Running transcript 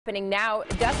Happening now,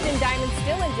 Dustin Diamond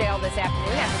still in jail this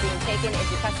afternoon after being taken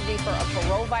into custody for a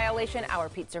parole violation. Our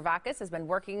Pete Servakis has been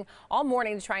working all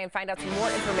morning to try and find out some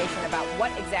more information about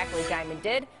what exactly Diamond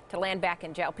did to land back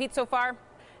in jail. Pete, so far,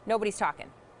 nobody's talking.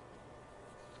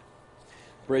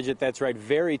 Bridget, that's right.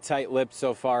 Very tight-lipped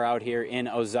so far out here in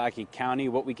Ozaukee County.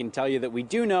 What we can tell you that we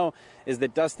do know is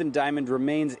that Dustin Diamond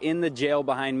remains in the jail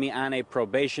behind me on a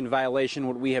probation violation.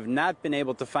 What we have not been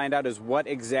able to find out is what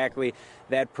exactly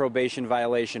that probation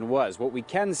violation was. What we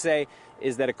can say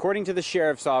is that according to the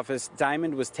sheriff's office,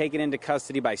 Diamond was taken into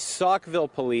custody by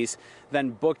Saukville police,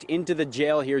 then booked into the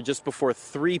jail here just before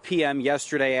 3 p.m.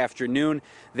 yesterday afternoon.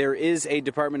 There is a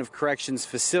Department of Corrections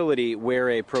facility where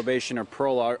a probation or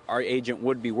parole agent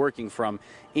would be working from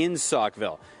in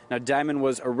Saukville. Now, Diamond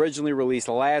was originally released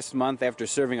last month after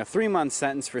serving a 3-month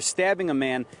sentence for stabbing a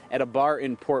man at a bar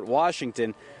in Port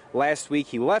Washington. Last week,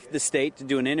 he left the state to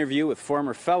do an interview with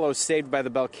former fellow Saved by the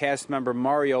Bell cast member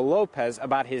Mario Lopez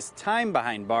about his time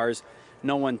behind bars.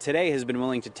 No one today has been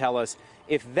willing to tell us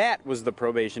if that was the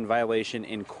probation violation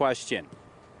in question.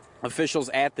 Officials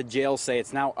at the jail say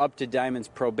it's now up to Diamond's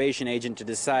probation agent to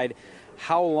decide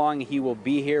how long he will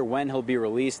be here, when he'll be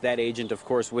released. That agent, of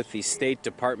course, with the State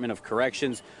Department of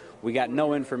Corrections. We got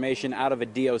no information out of a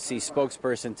DOC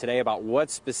spokesperson today about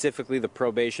what specifically the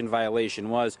probation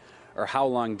violation was or how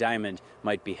long Diamond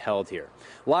might be held here.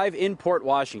 Live in Port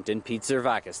Washington, Pete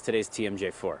Servakis, today's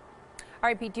TMJ4. All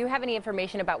right, Pete, do you have any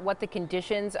information about what the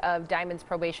conditions of Diamond's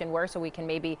probation were so we can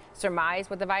maybe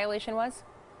surmise what the violation was?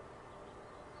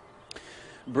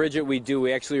 Bridget, we do.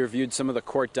 We actually reviewed some of the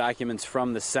court documents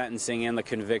from the sentencing and the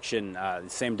conviction, the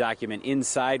same document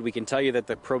inside. We can tell you that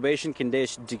the probation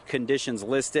conditions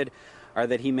listed are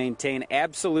that he maintain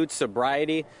absolute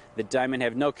sobriety, that Diamond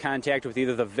have no contact with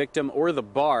either the victim or the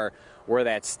bar where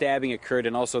that stabbing occurred,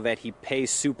 and also that he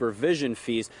pays supervision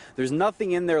fees. There's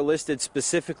nothing in there listed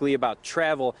specifically about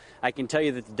travel. I can tell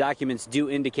you that the documents do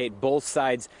indicate both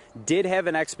sides did have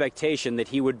an expectation that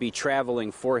he would be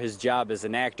traveling for his job as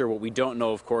an actor. What we don't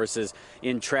know, of course, is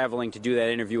in traveling to do that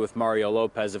interview with Mario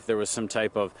Lopez if there was some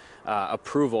type of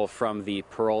approval from the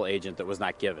parole agent that was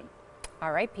not given.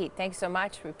 All right, Pete, thanks so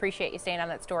much. We appreciate you staying on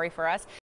that story for us.